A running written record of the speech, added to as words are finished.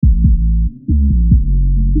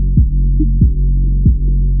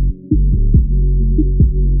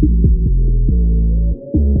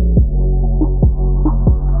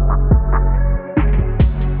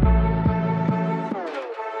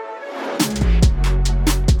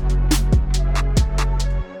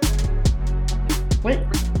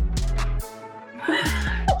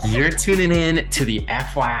You're tuning in to the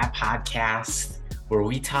FYI podcast, where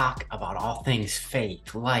we talk about all things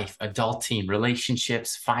faith, life, adulting,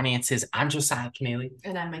 relationships, finances. I'm Josiah Keneally.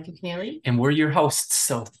 And I'm Micah Keneally. And we're your hosts.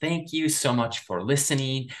 So thank you so much for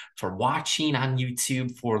listening, for watching on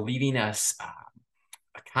YouTube, for leaving us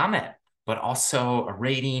a comment, but also a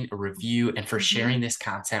rating, a review, and for sharing this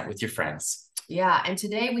content with your friends. Yeah, and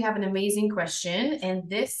today we have an amazing question, and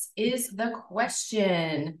this is the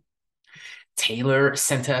question. Taylor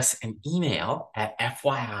sent us an email at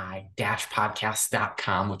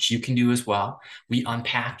fyi-podcast.com, which you can do as well. We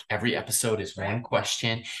unpack every episode as one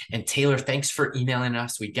question. And Taylor, thanks for emailing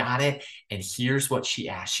us. We got it. And here's what she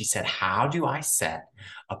asked. She said, how do I set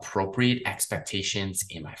appropriate expectations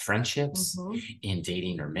in my friendships, in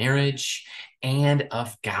dating or marriage, and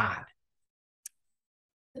of God?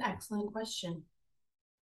 An excellent question.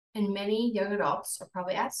 And many young adults are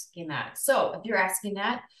probably asking that. So if you're asking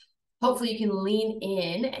that, hopefully you can lean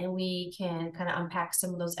in and we can kind of unpack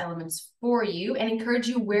some of those elements for you and encourage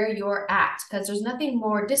you where you're at, because there's nothing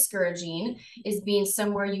more discouraging is being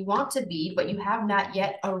somewhere you want to be, but you have not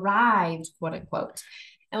yet arrived, quote unquote.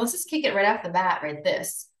 And let's just kick it right off the bat, right?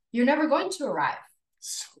 You're never going to arrive.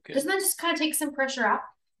 So good. Doesn't that just kind of take some pressure off?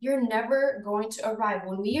 You're never going to arrive.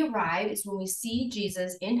 When we arrive is when we see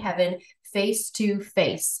Jesus in heaven face to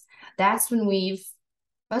face. That's one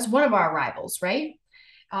of our arrivals, right?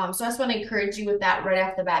 So I just want to encourage you with that right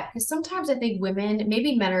off the bat, because sometimes I think women,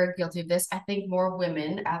 maybe men are guilty of this. I think more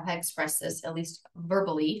women have expressed this, at least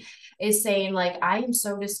verbally, is saying like, I am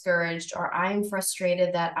so discouraged, or I'm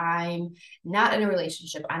frustrated that I'm not in a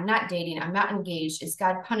relationship. I'm not dating. I'm not engaged. Is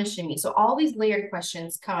God punishing me? So all these layered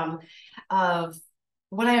questions come of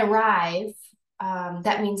when I arrive,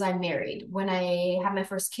 that means I'm married. When I have my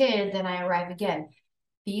first kid, then I arrive again.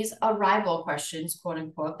 These arrival questions, quote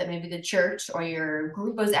unquote, that maybe the church or your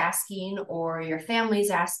group was asking or your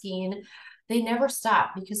family's asking, they never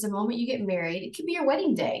stop, because the moment you get married, it could be your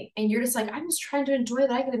wedding day. And you're just like, I'm just trying to enjoy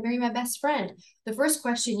that I get to marry my best friend. The first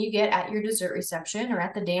question you get at your dessert reception or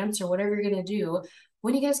at the dance or whatever you're going to do,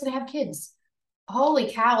 when are you guys going to have kids?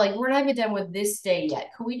 Holy cow, like we're not even done with this day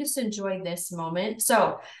yet. Can we just enjoy this moment?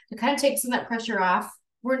 So to kind of take some of that pressure off,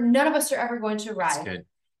 none of us are ever going to arrive. That's good.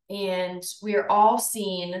 And we are all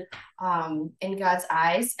seen in God's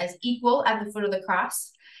eyes as equal at the foot of the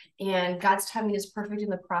cross. And God's timing is perfect in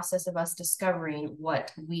the process of us discovering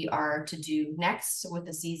what we are to do next with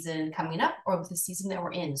the season coming up or with the season that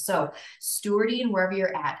we're in. So stewarding wherever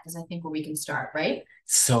you're at is, I think, where we can start, right?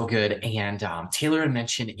 So good. And Taylor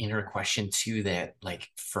mentioned in her question too that like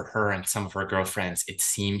for her and some of her girlfriends, it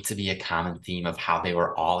seemed to be a common theme of how they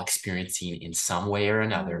were all experiencing in some way or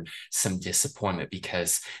another some disappointment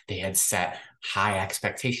because they had set high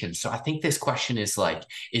expectations. So I think this question is like,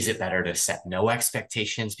 is it better to set no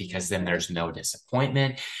expectations because then there's no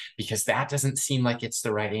disappointment? Because that doesn't seem like it's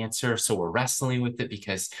the right answer. So we're wrestling with it,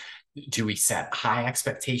 because do we set high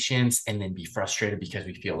expectations and then be frustrated because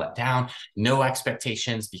we feel let down? No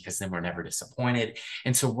expectations, because then we're never disappointed.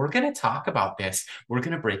 And so we're going to talk about this. We're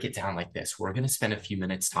going to break it down like this. We're going to spend a few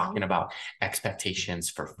minutes talking about expectations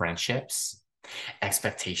for friendships,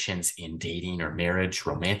 expectations in dating or marriage,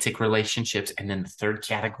 romantic relationships. And then the third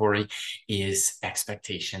category is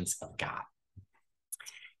expectations of God.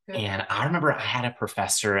 And I remember I had a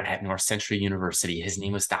professor at North Central University. His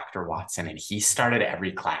name was Dr. Watson, and he started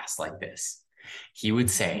every class like this. He would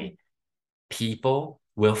say, people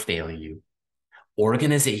will fail you.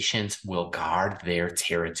 Organizations will guard their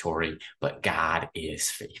territory, but God is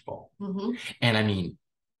faithful. And I mean,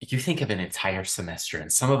 you think of an entire semester,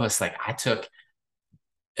 and some of us, like I took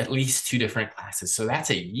at least 2 different classes. So that's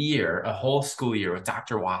a year, a whole school year with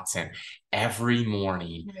Dr. Watson. Every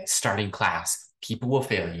morning, starting class, people will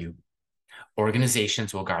fail you.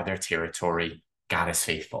 Organizations will guard their territory. God is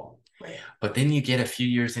faithful. Right. But then you get a few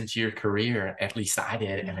years into your career, at least I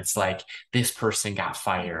did, and it's like this person got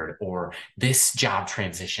fired, or this job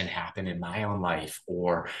transition happened in my own life,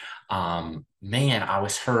 or man, I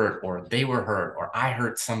was hurt, or they were hurt, or I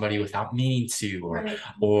hurt somebody without meaning to,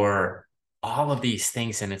 or all of these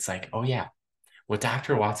things. And it's like, oh yeah, what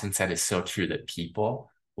Dr. Watson said is so true, that people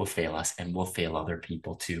will fail us and will fail other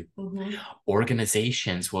people too.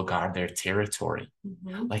 Organizations will guard their territory.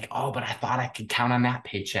 Like, oh, but I thought I could count on that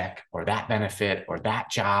paycheck or that benefit or that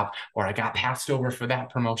job, or I got passed over for that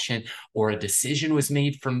promotion, or a decision was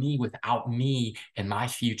made for me without me and my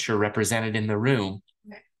future represented in the room.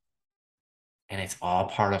 And it's all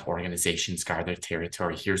part of organizations guard their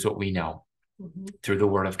territory. Here's what we know. Through the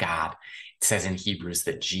word of God, it says in Hebrews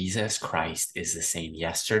that Jesus Christ is the same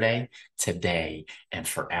yesterday, today, and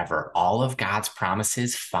forever. All of God's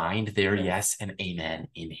promises find their yes and amen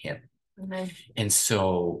in him. Amen. And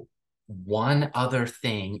so one other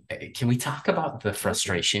thing, can we talk about the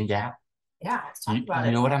frustration gap? Yeah, let's talk about You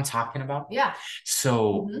it. know what I'm talking about? Yeah.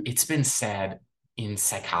 So Mm-hmm. it's been said in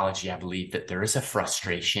psychology, I believe, that there is a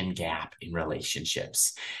frustration gap in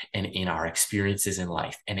relationships and in our experiences in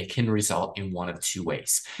life. And it can result in one of two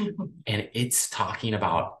ways. And it's talking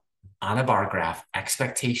about, on a bar graph,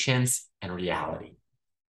 expectations and reality.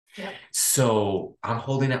 Yep. So I'm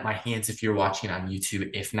holding up my hands if you're watching on YouTube.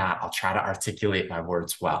 If not, I'll try to articulate my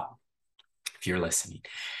words well if you're listening.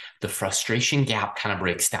 The frustration gap kind of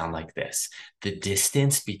breaks down like this: the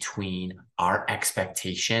distance between our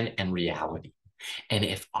expectation and reality. And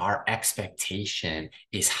if our expectation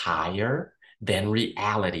is higher than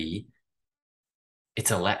reality,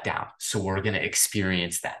 it's a letdown. So we're going to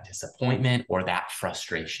experience that disappointment or that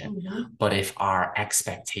frustration. Mm-hmm. But if our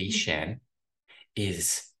expectation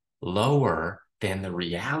is lower than the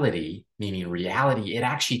reality, meaning reality, it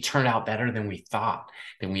actually turned out better than we thought,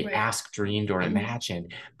 than we Right. asked, dreamed, or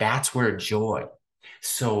imagined. That's where joy.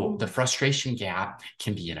 So the Mm-hmm. frustration gap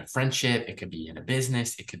can be in a friendship, it could be in a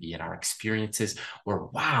business, it could be in our experiences where,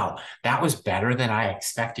 wow, that was better than I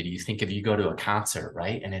expected. You think if you go to a concert,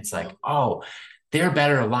 right? And it's like, oh, they're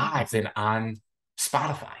better live than on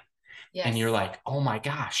Spotify. And you're Yes. like, oh my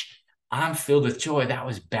gosh, I'm filled with joy. That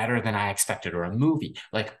was better than I expected. Or a movie,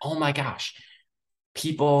 like, oh my gosh,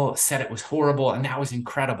 people said it was horrible and that was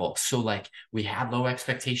incredible. So, like, we had low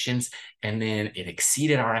expectations and then it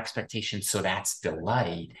exceeded our expectations. So, that's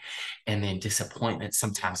delight. And then disappointment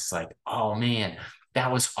sometimes is like, oh man, that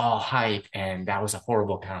was all hype and that was a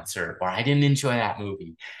horrible concert, or I didn't enjoy that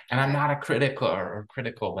movie. And I'm Right. not a critical or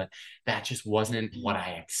critical, but that just wasn't what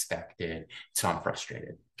I expected. So, I'm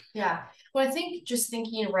frustrated. Yeah. Well, I think just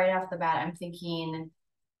thinking right off the bat, I'm thinking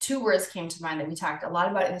two words came to mind that we talked a lot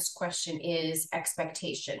about in this question is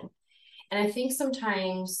expectation. And I think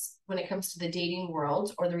sometimes when it comes to the dating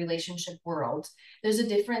world or the relationship world, there's a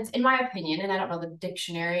difference, in my opinion, and I don't know the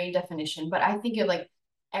dictionary definition, but I think of like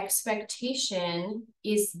expectation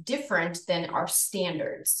is different than our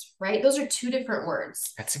standards, right? Those are two different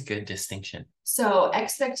words. That's a good distinction. So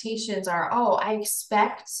expectations are, oh, I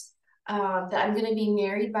expect that I'm going to be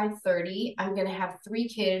married by 30. I'm going to have 3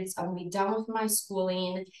 kids. I'm going to be done with my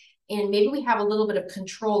schooling. And maybe we have a little bit of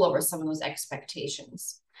control over some of those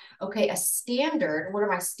expectations. Okay, a standard, what are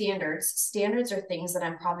my standards? Standards are things that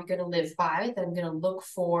I'm probably going to live by, that I'm going to look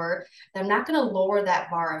for, that I'm not going to lower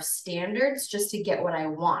that bar of standards just to get what I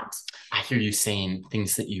want. I hear you saying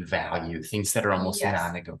things that you value, things that are almost Yes.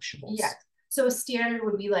 non-negotiables. Yes. So a standard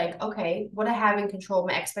would be like, okay, what I have in control,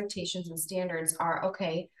 my expectations and standards are,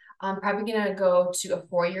 okay, I'm probably going to go to a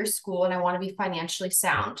 4-year school and I want to be financially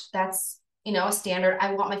sound. That's, a standard.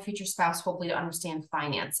 I want my future spouse hopefully to understand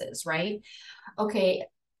finances, right? Okay,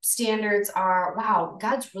 standards are, wow,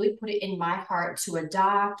 God's really put it in my heart to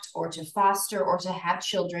adopt or to foster or to have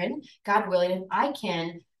children. God willing, if I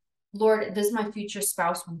can, Lord, does my future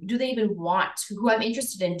spouse, do they even want, who I'm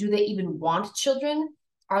interested in, do they even want children?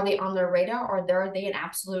 Are they on their radar, or are they an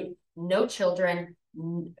absolute no children,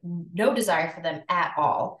 no desire for them at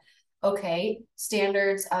all? Okay,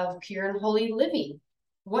 standards of pure and holy living.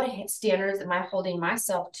 What standards am I holding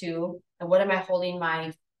myself to, and what am I holding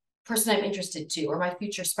my person I'm interested to, or my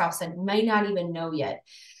future spouse that may not even know yet?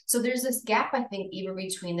 So there's this gap, I think, even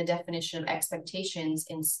between the definition of expectations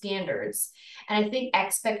and standards. And I think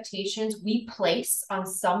expectations we place on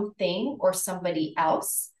something or somebody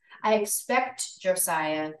else. I expect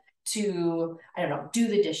Josiah to, I don't know, do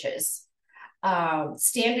the dishes.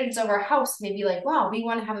 Standards of our house may be like, wow, we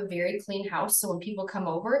want to have a very clean house. So when people come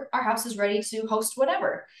over, our house is ready to host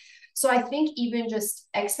whatever. So I think even just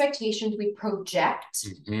expectations we project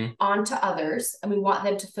onto others and we want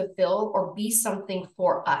them to fulfill or be something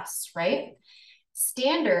for us, right?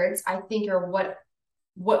 Standards, I think, are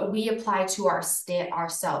what we apply to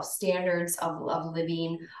ourselves, standards of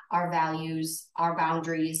living, our values, our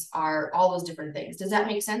boundaries, our all those different things. Does that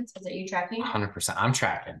make sense? Is that you tracking? 100%. I'm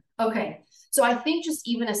tracking. Okay. So I think just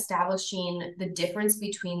even establishing the difference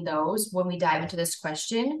between those when we dive into this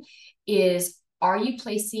question is, are you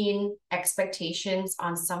placing expectations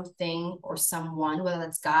on something or someone, whether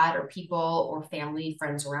that's God or people or family,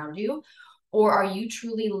 friends around you? Or are you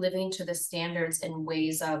truly living to the standards and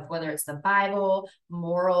ways of whether it's the Bible,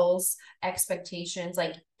 morals, expectations?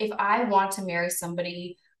 Like, if I want to marry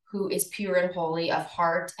somebody who is pure and holy of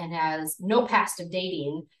heart and has no past of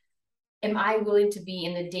dating, am I willing to be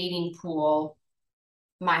in the dating pool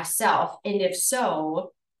myself? And if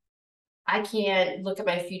so, I can't look at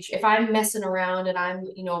my future. If I'm messing around and I'm,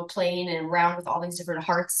 playing and around with all these different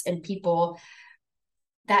hearts and people,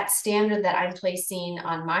 that standard that I'm placing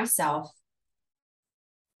on myself,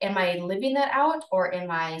 Am I living that out or am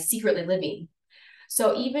I secretly living?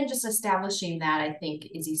 So even just establishing that, I think,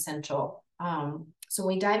 is essential. So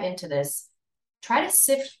when we dive into this, try to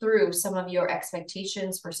sift through some of your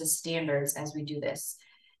expectations versus standards as we do this.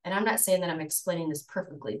 And I'm not saying that I'm explaining this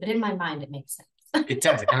perfectly, but in my mind, it makes sense. It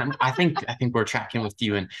does. And I think we're tracking with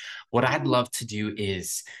you. And what I'd love to do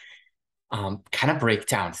is kind of break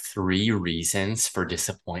down 3 reasons for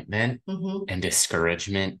disappointment and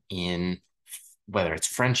discouragement in whether it's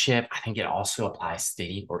friendship. I think it also applies to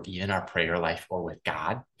dating or even our prayer life or with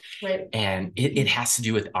God. Right. And it has to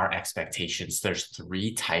do with our expectations. There's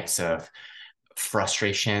 3 types of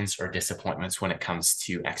frustrations or disappointments when it comes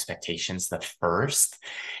to expectations. The first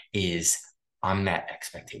is unmet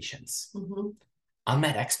expectations.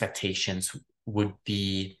 Unmet expectations would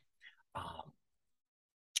be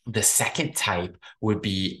the second type would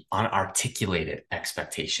be unarticulated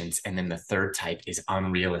expectations. And then the third type is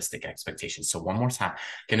unrealistic expectations. So one more time,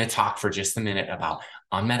 going to talk for just a minute about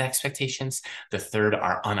unmet expectations. The third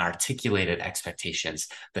are unarticulated expectations.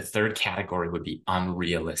 The third category would be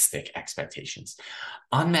unrealistic expectations.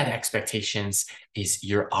 Unmet expectations is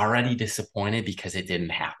you're already disappointed because it didn't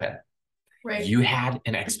happen. Right. You had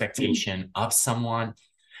an expectation of someone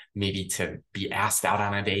maybe to be asked out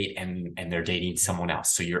on a date and they're dating someone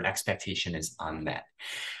else. So your expectation is unmet.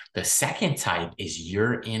 The second type is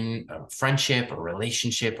you're in a friendship or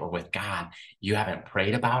relationship or with God. You haven't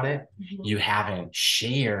prayed about it. You haven't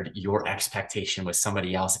shared your expectation with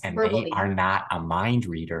somebody else, and verbally. They are not a mind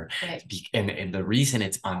reader. Right. And the reason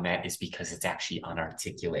it's unmet is because it's actually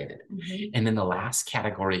unarticulated. And then the last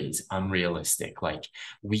category is unrealistic. Like,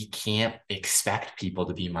 we can't expect people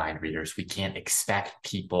to be mind readers. We can't expect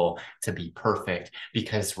people to be perfect,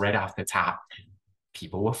 because right off the top,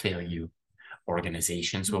 people will fail you.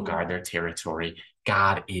 Organizations will guard their territory.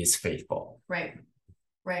 God is faithful. Right.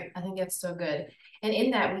 Right. I think that's so good. And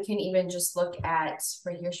in that, we can even just look at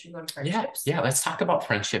right here. Should we go to friendships? Yeah. Let's talk about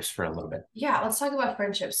friendships for a little bit. Yeah. Let's talk about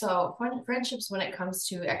friendships. So friendships, when it comes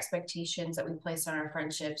to expectations that we place on our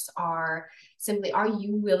friendships, are simply, are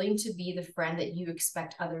you willing to be the friend that you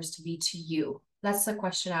expect others to be to you? That's the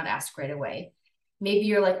question I'd ask right away. Maybe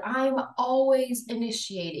you're like, I'm always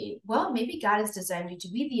initiating. Well, maybe God has designed you to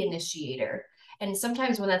be the initiator. And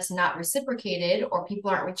sometimes when that's not reciprocated or people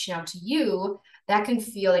aren't reaching out to you, that can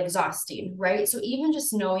feel exhausting, right? So even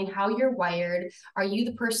just knowing how you're wired, are you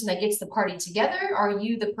the person that gets the party together? Or are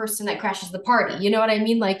you the person that crashes the party? You know what I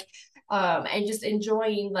mean? Like, and just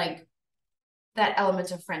enjoying like that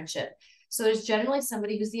element of friendship. So there's generally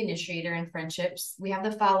somebody who's the initiator in friendships. We have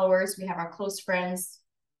the followers, we have our close friends,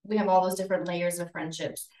 we have all those different layers of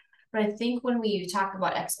friendships. But I think when we talk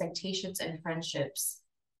about expectations and friendships,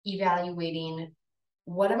 evaluating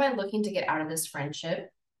what am I looking to get out of this friendship?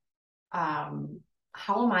 How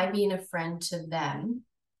am I being a friend to them?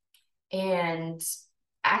 And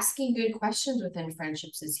asking good questions within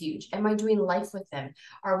friendships is huge. Am I doing life with them?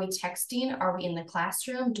 Are we texting? Are we in the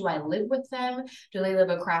classroom? Do I live with them? Do they live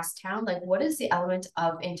across town? Like, what is the element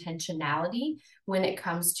of intentionality when it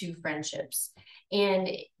comes to friendships? And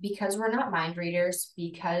because we're not mind readers,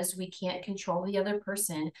 because we can't control the other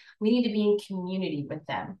person, we need to be in community with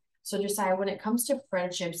them. So Josiah, when it comes to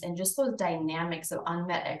friendships and just those dynamics of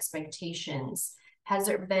unmet expectations, has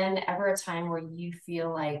there been ever a time where you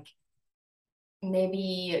feel like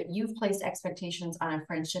maybe you've placed expectations on a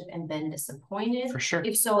friendship and been disappointed? For sure.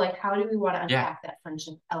 If so, like, how do we want to unpack that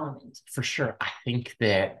friendship element? For sure. I think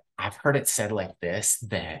that I've heard it said like this,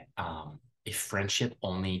 that if friendship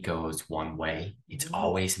only goes one way, it's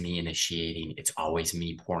always me initiating, it's always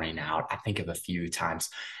me pouring out. I think of a few times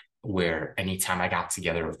where anytime I got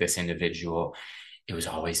together with this individual, it was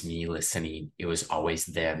always me listening. It was always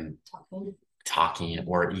them talking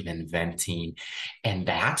or even venting. And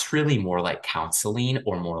that's really more like counseling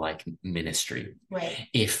or more like ministry. Right.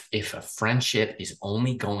 If a friendship is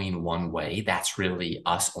only going one way, that's really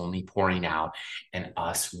us only pouring out and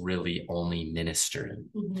us really only ministering.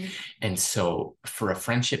 And so for a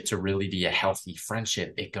friendship to really be a healthy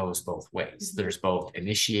friendship, it goes both ways. There's both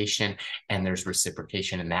initiation and there's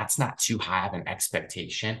reciprocation. And that's not too high of an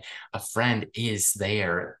expectation. A friend is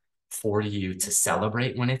there for you to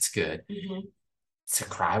celebrate when it's good, to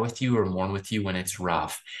cry with you or mourn with you when it's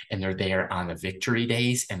rough. And they're there on the victory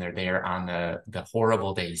days and they're there on the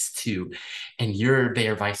horrible days too. And you're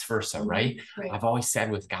there vice versa, right? I've always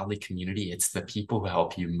said with godly community, it's the people who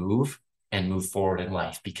help you move and move forward in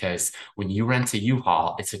life. Because when you rent a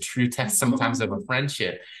U-Haul, it's a true test sometimes of a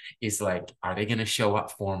friendship, is like, are they going to show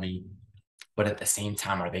up for me? But at the same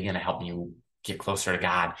time, are they going to help me get closer to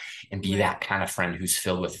God and be that kind of friend who's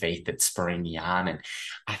filled with faith that's spurring me on? And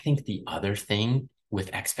I think the other thing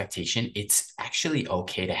with expectation. It's actually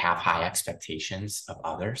okay to have high expectations of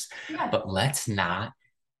others, Yeah. but let's not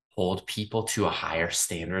hold people to a higher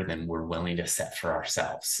standard than we're willing to set for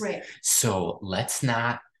ourselves. Right. So let's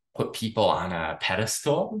not put people on a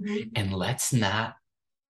pedestal, and let's not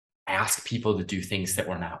ask people to do things that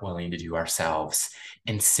we're not willing to do ourselves.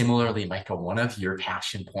 And similarly, Michael, one of your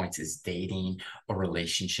passion points is dating or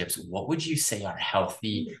relationships. What would you say are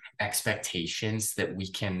healthy expectations that we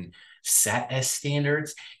can set as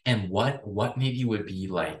standards? And what maybe would be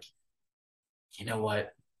like, you know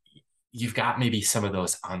what, you've got maybe some of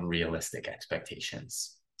those unrealistic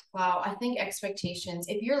expectations? Wow, I think expectations,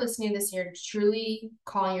 if you're listening to this, you're truly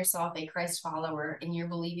calling yourself a Christ follower and you're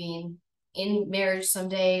believing in marriage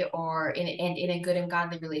someday or in a good and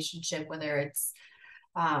godly relationship, whether it's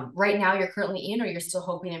right now you're currently in or you're still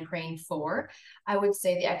hoping and praying for, I would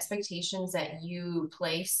say the expectations that you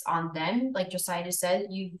place on them, like Josiah just said,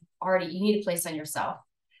 you need to place on yourself.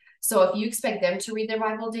 So if you expect them to read their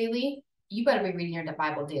Bible daily, you better be reading your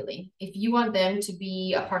Bible daily. If you want them to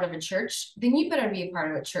be a part of a church, then you better be a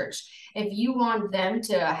part of a church. If you want them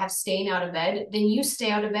to have staying out of bed, then you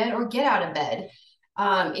stay out of bed or get out of bed.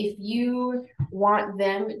 If you want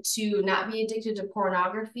them to not be addicted to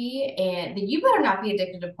pornography, and then you better not be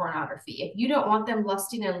addicted to pornography. If you don't want them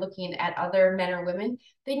lusting and looking at other men or women,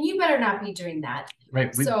 then you better not be doing that.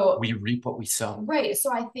 Right. So we reap what we sow. Right.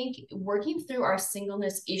 So I think working through our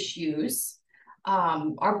singleness issues,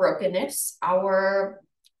 our brokenness, our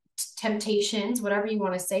temptations, whatever you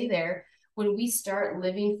want to say there, when we start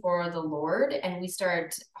living for the Lord and we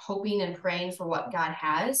start hoping and praying for what God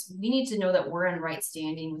has, we need to know that we're in right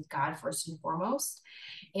standing with God first and foremost.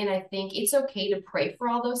 And I think it's okay to pray for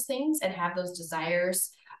all those things and have those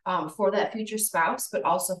desires for that future spouse, but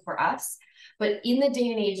also for us. But in the day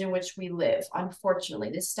and age in which we live,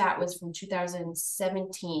 unfortunately, this stat was from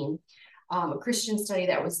 2017, a Christian study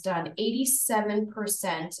that was done,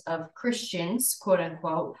 87% of Christians, quote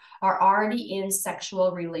unquote, are already in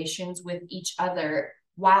sexual relations with each other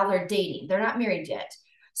while they're dating. They're not married yet.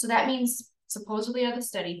 So that means, supposedly out of the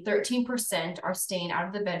study, 13% are staying out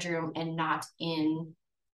of the bedroom and not in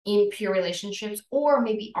pure relationships, or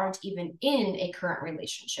maybe aren't even in a current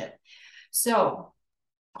relationship. So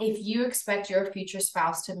if you expect your future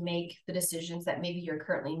spouse to make the decisions that maybe you're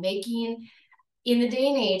currently making, in the day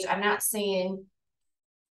and age, I'm not saying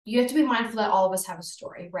you have to be mindful that all of us have a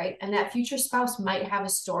story, right? And that future spouse might have a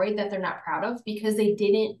story that they're not proud of because they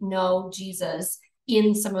didn't know Jesus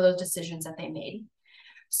in some of those decisions that they made.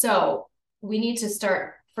 So we need to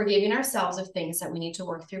start forgiving ourselves of things that we need to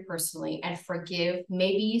work through personally and forgive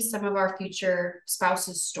maybe some of our future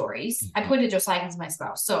spouse's stories. I pointed Josiah as my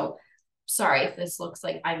spouse. So sorry if this looks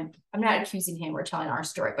like I'm not accusing him or telling our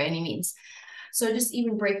story by any means. So just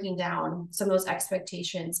even breaking down some of those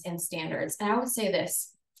expectations and standards. And I would say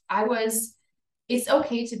this, it's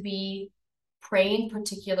okay to be praying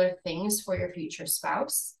particular things for your future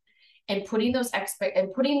spouse and putting those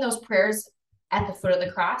prayers at the foot of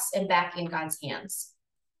the cross and back in God's hands.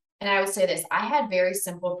 And I would say this, I had very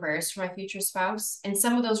simple prayers for my future spouse. And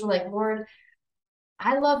some of those were like, Lord,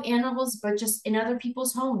 I love animals, but just in other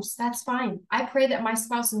people's homes. That's fine. I pray that my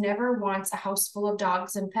spouse never wants a house full of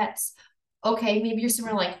dogs and pets. Okay, maybe you're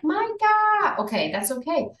somewhere like, my God. Okay, that's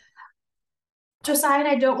okay. Josiah and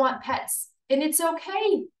I don't want pets, and it's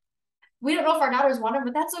okay. We don't know if our daughters want them,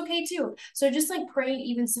 but that's okay too. So just like praying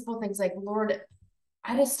even simple things like, Lord,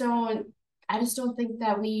 I just don't think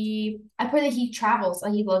that I pray that he travels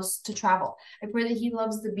and he loves to travel. I pray that he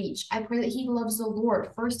loves the beach. I pray that he loves the Lord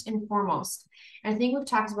first and foremost. And I think we've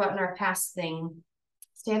talked about in our past thing,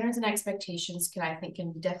 standards and expectations can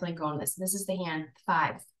definitely go on this. This is the hand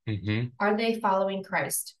 5. Are they following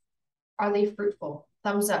Christ? Are they fruitful?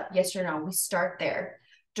 Thumbs up, yes or no. We start there.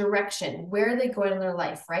 Direction, where are they going in their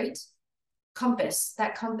life, right? Compass,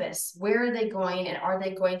 that compass, where are they going and are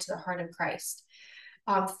they going to the heart of Christ?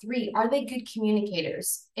 3, are they good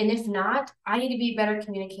communicators? And if not, I need to be a better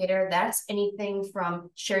communicator. That's anything from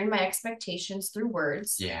sharing my expectations through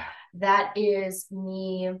words. Yeah. That is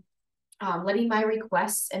me letting my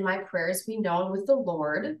requests and my prayers be known with the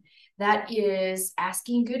Lord. That is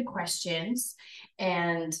asking good questions.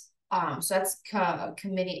 And so that's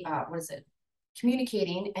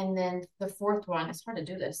communicating. And then the 4th one, it's hard to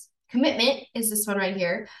do this. Commitment is this one right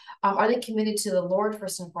here. Are they committed to the Lord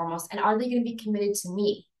first and foremost? And are they going to be committed to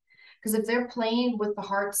me? Because if they're playing with the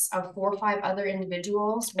hearts of 4 or 5 other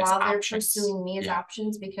individuals while they're pursuing me as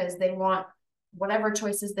options because they want whatever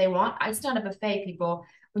choices they want, it's not a buffet, people.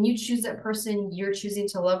 When you choose that person you're choosing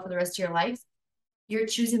to love for the rest of your life, you're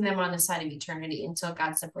choosing them on the side of eternity until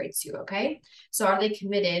God separates you, okay? So are they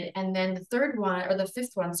committed? And then the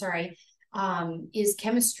 5th one, sorry, is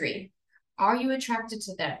chemistry. Are you attracted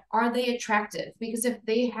to them? Are they attractive? Because if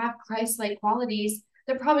they have Christ-like qualities,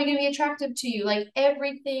 they're probably going to be attractive to you. Like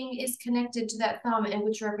everything is connected to that thumb, and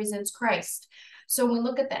which represents Christ. So when we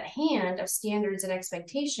look at that hand of standards and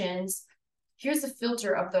expectations, here's the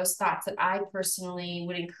filter of those thoughts that I personally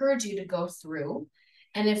would encourage you to go through.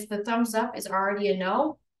 And if the thumbs up is already a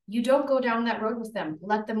no, you don't go down that road with them.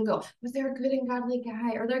 Let them go. But they're a good and godly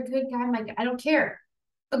guy, or they're a good guy. I don't care.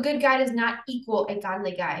 A good guy does not equal a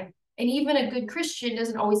godly guy. And even a good Christian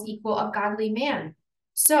doesn't always equal a godly man.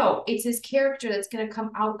 So it's his character that's going to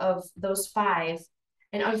come out of those five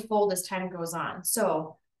and unfold as time goes on.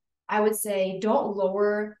 So I would say don't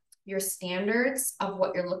lower your standards of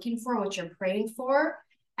what you're looking for and what you're praying for.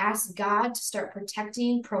 Ask God to start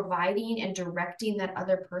protecting, providing, and directing that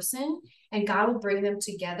other person, and God will bring them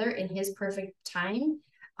together in His perfect time.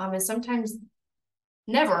 And sometimes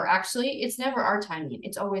never, actually, it's never our timing.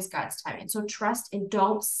 It's always God's timing. So trust and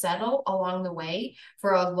don't settle along the way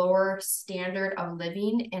for a lower standard of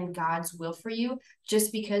living and God's will for you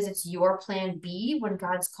just because it's your plan B when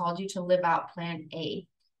God's called you to live out plan A.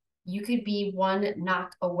 You could be one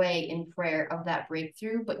knock away in prayer of that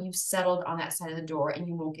breakthrough, but you've settled on that side of the door and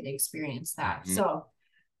you won't get to experience that. Mm-hmm. So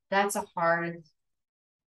that's a hard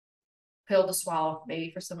pill to swallow,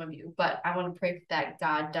 maybe for some of you, but I want to pray that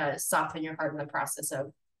God does soften your heart in the process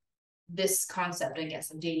of this concept, I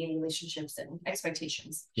guess, of dating, relationships, and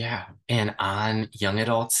expectations. Yeah. And on Young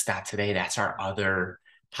Adults Today, that's our other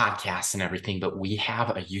podcast and everything, but we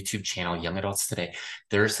have a YouTube channel, Young Adults Today.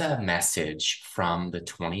 There's a message from the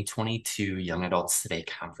 2022 Young Adults Today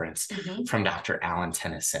conference from Dr. Alan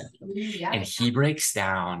Tennyson. And he breaks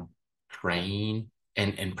down praying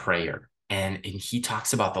and prayer. And he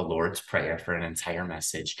talks about the Lord's Prayer for an entire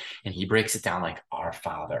message. And he breaks it down like our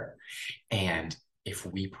Father. And if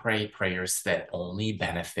we pray prayers that only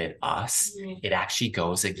benefit us, it actually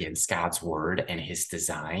goes against God's word and his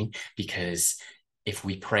design, because if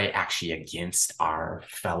we pray actually against our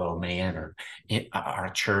fellow man or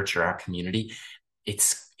our church or our community,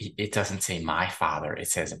 it doesn't say my Father, it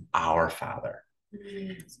says our Father.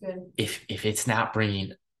 That's good. If it's not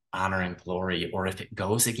bringing honor and glory, or if it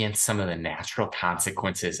goes against some of the natural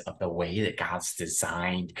consequences of the way that God's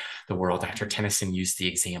designed the world. Dr. Tennyson used the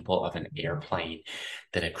example of an airplane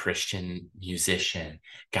that a Christian musician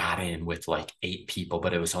got in with like 8 people,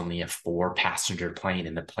 but it was only a 4-passenger plane,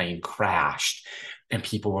 and the plane crashed. And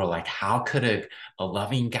people were like, how could a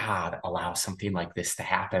loving God allow something like this to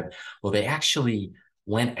happen? Well, they actually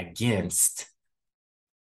went against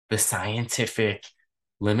the scientific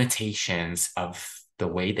limitations of the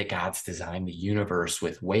way that God's designed the universe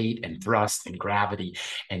with weight and thrust and gravity.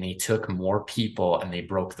 And they took more people and they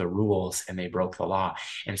broke the rules and they broke the law.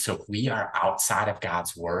 And so if we are outside of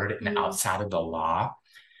God's word and outside of the law,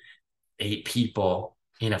 8 people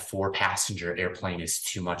in a 4-passenger airplane is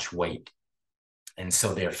too much weight. And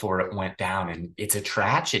so therefore it went down, and it's a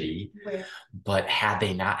tragedy. Right. But had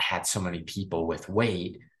they not had so many people with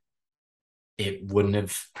weight, it wouldn't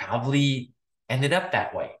have probably ended up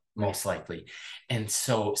that way, most likely. And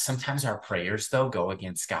so sometimes our prayers, though, go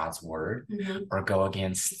against God's word or go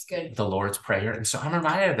against the Lord's Prayer. And so I'm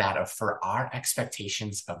reminded of that, for our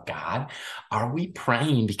expectations of God. Are we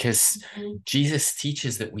praying? Because Jesus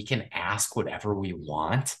teaches that we can ask whatever we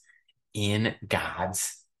want in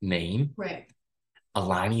God's name. Right.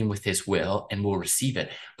 Aligning with his will, and we'll receive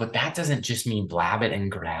it. But that doesn't just mean blab it and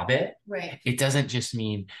grab it. Right. It doesn't just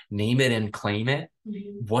mean name it and claim it.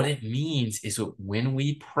 What it means is that when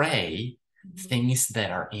we pray things that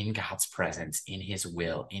are in God's presence, in his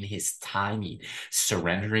will, in his timing,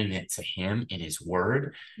 surrendering it to him in his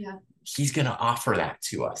word, he's going to offer that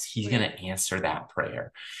to us. He's going to answer that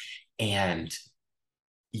prayer. And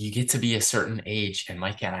you get to be a certain age, and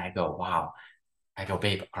Mike and I go, wow. I go,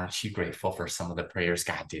 babe, aren't you grateful for some of the prayers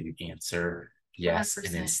God didn't answer yes, 100%.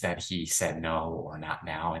 And instead he said no or not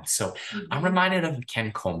now? And so I'm reminded of a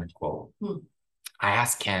Ken Coleman quote. I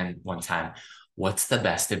asked Ken one time, what's the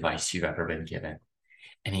best advice you've ever been given?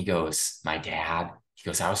 And he goes, my dad. He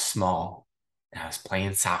goes, I was small and I was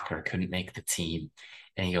playing soccer, couldn't make the team.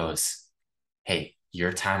 And he goes, hey,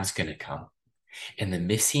 your time's going to come. And the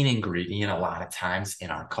missing ingredient a lot of times in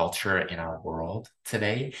our culture, in our world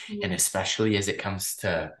today, and especially as it comes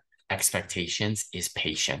to expectations, is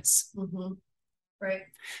patience. Right.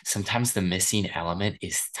 Sometimes the missing element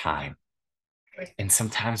is time. Right. And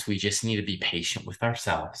sometimes we just need to be patient with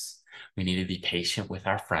ourselves. We need to be patient with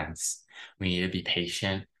our friends. We need to be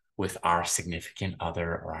patient with our significant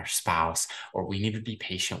other or our spouse, or we need to be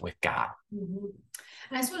patient with God.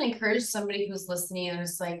 And I just want to encourage somebody who's listening and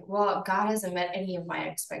is like, well, God hasn't met any of my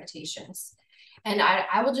expectations. And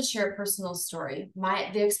I will just share a personal story.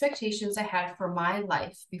 The expectations I had for my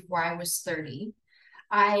life before I was 30,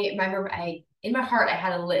 I remember in my heart I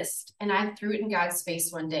had a list and I threw it in God's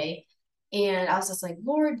face one day. And I was just like,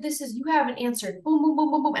 Lord, you haven't answered. Boom, boom,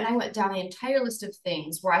 boom, boom, boom. And I went down the entire list of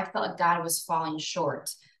things where I felt like God was falling short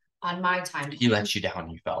on my time. He let you down,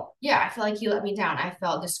 you felt. Yeah, I feel like he let me down. I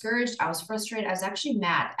felt discouraged. I was frustrated. I was actually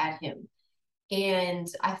mad at him. And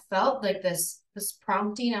I felt like this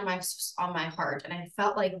prompting on my heart. And I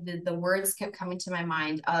felt like the words kept coming to my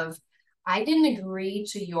mind of, I didn't agree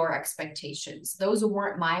to your expectations. Those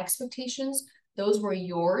weren't my expectations. Those were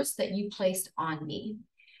yours that you placed on me.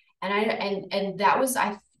 And that was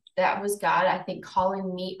God, I think,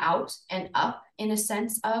 calling me out and up in a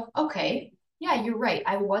sense of, okay, yeah, you're right.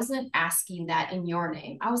 I wasn't asking that in your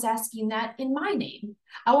name. I was asking that in my name.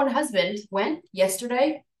 I want a husband. When?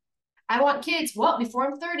 Yesterday. I want kids. Well, before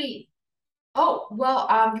I'm 30. Oh, well,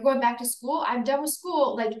 you're going back to school. I'm done with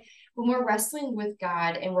school. Like when we're wrestling with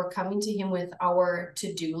God and we're coming to him with our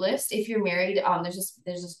to-do list. If you're married, there's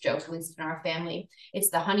this joke, at least in our family.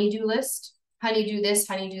 It's the honey-do list. Honey, do this,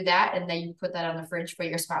 honey, do that. And then you put that on the fridge for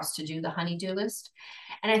your spouse to do the honey-do list.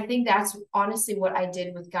 And I think that's honestly what I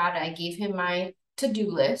did with God. I gave him my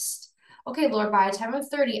to-do list. Okay, Lord, by the time I'm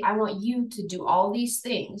 30, I want you to do all these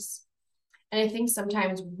things. And I think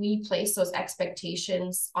sometimes we place those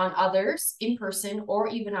expectations on others in person or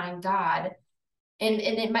even on God. And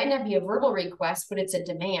it might not be a verbal request, but it's a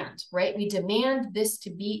demand, right? We demand this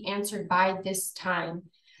to be answered by this time.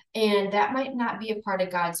 And that might not be a part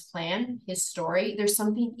of God's plan, his story. There's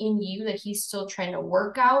something in you that he's still trying to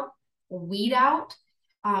work out, weed out,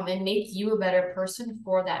 and make you a better person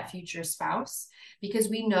for that future spouse. Because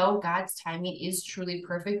we know God's timing is truly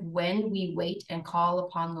perfect when we wait and call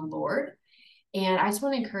upon the Lord. And I just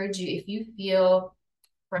want to encourage you, if you feel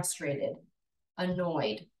frustrated,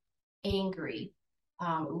 annoyed, angry,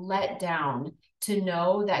 let down, to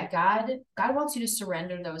know that God wants you to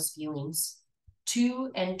surrender those feelings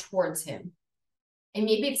to and towards him. And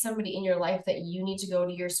maybe it's somebody in your life that you need to go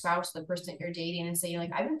to your spouse, the person that you're dating, and say,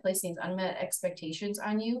 like, I've been placing these unmet expectations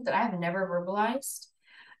on you that I have never verbalized.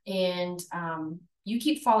 And you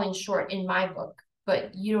keep falling short in my book,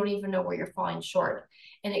 but you don't even know where you're falling short.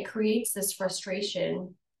 And it creates this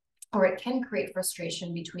frustration, or it can create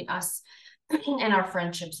frustration between us and our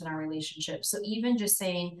friendships and our relationships. So even just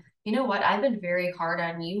saying, you know what, I've been very hard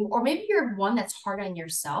on you, or maybe you're one that's hard on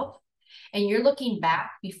yourself and you're looking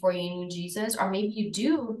back before you knew Jesus, or maybe you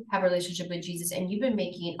do have a relationship with Jesus and you've been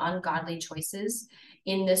making ungodly choices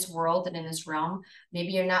in this world and in this realm. Maybe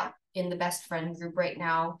you're not in the best friend group right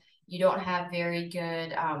now. You don't have very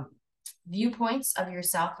good viewpoints of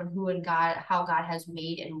yourself and who and God, how God has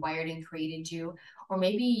made and wired and created you. Or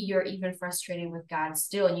maybe you're even frustrated with God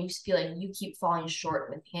still and you feel like you keep falling short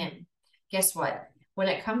with him. Guess what? When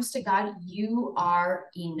it comes to God, you are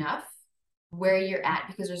enough where you're at,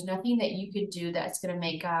 because there's nothing that you could do that's going to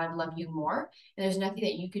make God love you more. And there's nothing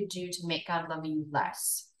that you could do to make God love you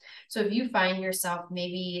less. So if you find yourself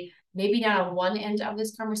maybe not on one end of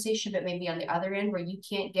this conversation, but maybe on the other end where you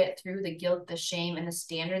can't get through the guilt, the shame, and the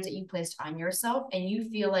standards that you placed on yourself, and you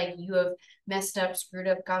feel like you have messed up, screwed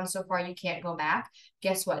up, gone so far you can't go back,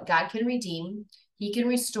 guess what? God can redeem. He can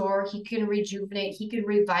restore. He can rejuvenate. He can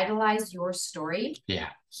revitalize your story. Yeah.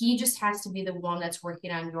 He just has to be the one that's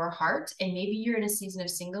working on your heart. And maybe you're in a season of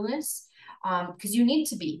singleness because you need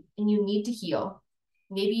to be, and you need to heal.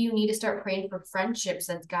 Maybe you need to start praying for friendships,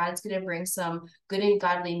 that God's going to bring some good and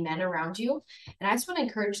godly men around you. And I just want to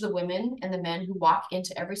encourage the women and the men who walk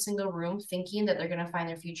into every single room thinking that they're going to find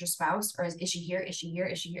their future spouse, or is she here? Is she here?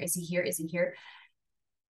 Is she here? Is he here? Is he here?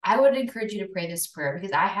 I would encourage you to pray this prayer,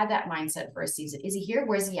 because I had that mindset for a season. Is he here?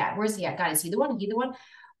 Where's he at? Where's he at? God, is he the one? Is he the one?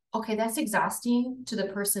 Okay, that's exhausting to the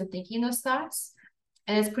person thinking those thoughts.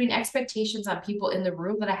 And it's putting expectations on people in the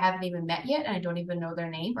room that I haven't even met yet, and I don't even know their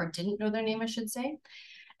name, or didn't know their name, I should say.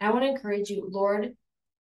 And I want to encourage you, Lord,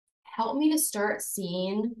 help me to start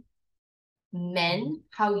seeing men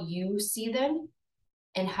how you see them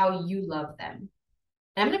and how you love them.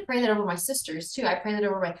 And I'm going to pray that over my sisters too. I pray that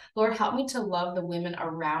over my, Lord, help me to love the women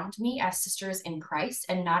around me as sisters in Christ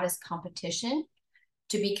and not as competition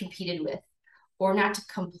to be competed with, or not to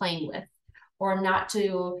complain with, or not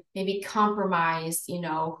to maybe compromise,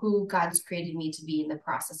 who God's created me to be in the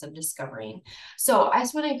process of discovering. So I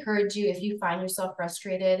just want to encourage you, if you find yourself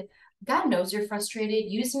frustrated, God knows you're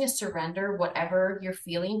frustrated. You just need to surrender whatever you're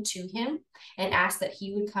feeling to him and ask that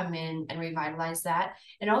he would come in and revitalize that,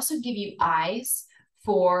 and also give you eyes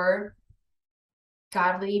for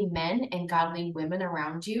godly men and godly women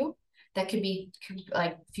around you that could be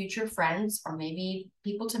like future friends, or maybe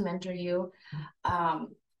people to mentor you.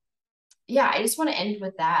 yeah, I just want to end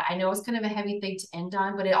with that. I know it's kind of a heavy thing to end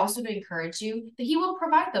on, but it also to encourage you that He will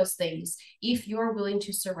provide those things if you're willing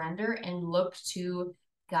to surrender and look to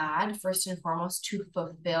God first and foremost to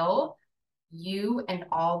fulfill you and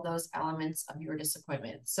all those elements of your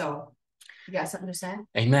disappointment. So, you got something to say?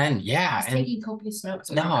 Amen. Yeah. He's And taking copious notes.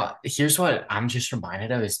 no, here's what I'm just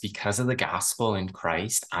reminded of is because of the gospel in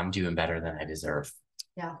Christ, I'm doing better than I deserve.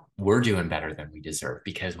 Yeah. We're doing better than we deserve,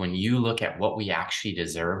 because when you look at what we actually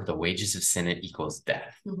deserve, the wages of sin, it equals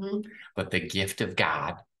death. Mm-hmm. But the gift of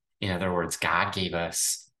God, in other words, God gave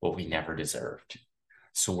us what we never deserved.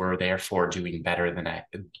 So we're therefore doing better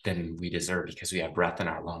than we deserve, because we have breath in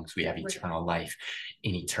our lungs. We have eternal life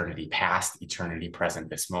in eternity past, eternity present,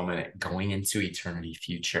 this moment, going into eternity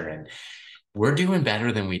future. And we're doing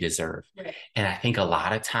better than we deserve. Right. And I think a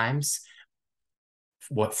lot of times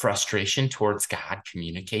what frustration towards God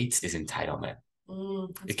communicates is entitlement.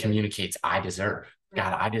 It communicates, I deserve.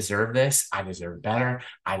 God, I deserve this. I deserve better.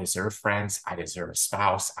 I deserve friends. I deserve a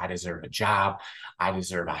spouse. I deserve a job. I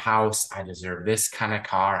deserve a house. I deserve this kind of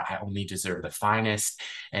car. I only deserve the finest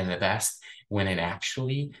and the best. When it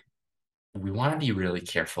actually, we want to be really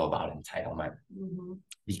careful about entitlement,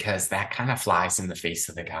 because that kind of flies in the face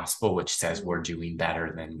of the gospel, which says we're doing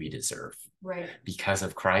better than we deserve. Right. Because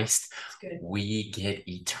of Christ, we get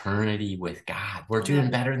eternity with God. We're doing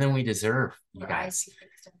better than we deserve, you guys.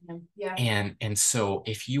 Yeah. And so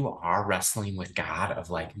if you are wrestling with God of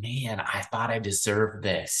like, man, I thought I deserved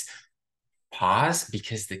this, pause,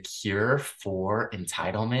 because the cure for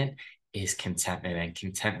entitlement is contentment, and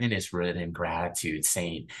contentment is rooted in gratitude,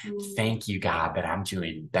 saying, thank you, God, that I'm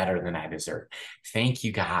doing better than I deserve. Thank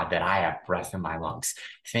you, God, that I have breath in my lungs.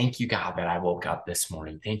 Thank you, God, that I woke up this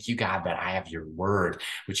morning. Thank you, God, that I have your word,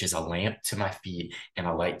 which is a lamp to my feet and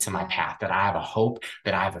a light to my path, that I have a hope,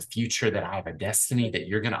 that I have a future, that I have a destiny, that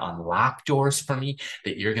you're going to unlock doors for me,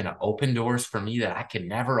 that you're going to open doors for me that I could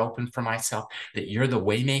never open for myself, that you're the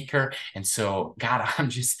way maker. And so, God,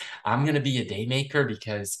 I'm going to be a day maker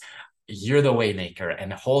because you're the way maker.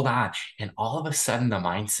 And hold on. And all of a sudden, the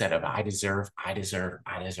mindset of I deserve,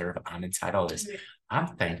 I'm entitled is I'm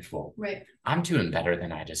thankful. Right. I'm doing better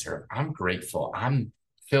than I deserve. I'm grateful. I'm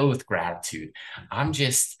filled with gratitude. I'm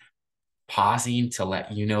just pausing to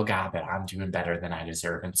let you know, God, that I'm doing better than I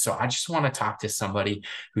deserve. And so I just want to talk to somebody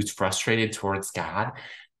who's frustrated towards God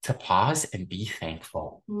to pause and be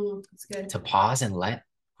thankful. That's good. To pause and let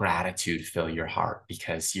gratitude fill your heart,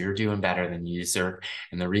 because you're doing better than you deserve.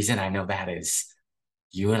 And the reason I know that is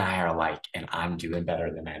you and I are alike, and I'm doing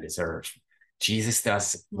better than I deserve. Jesus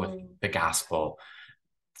does with the gospel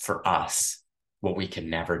for us what we can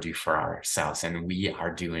never do for ourselves, and we are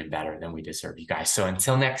doing better than we deserve, you guys. So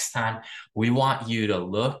until next time, we want you to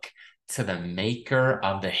look to the maker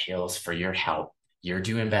of the hills for your help. You're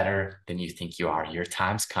doing better than you think you are. Your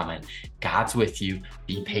time's coming. God's with you.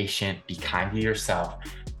 Be patient. Be kind to yourself.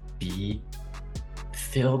 Be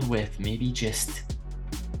filled with maybe just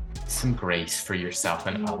some grace for yourself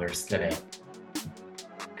and others today.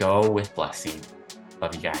 Go with blessing.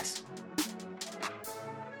 Love you guys.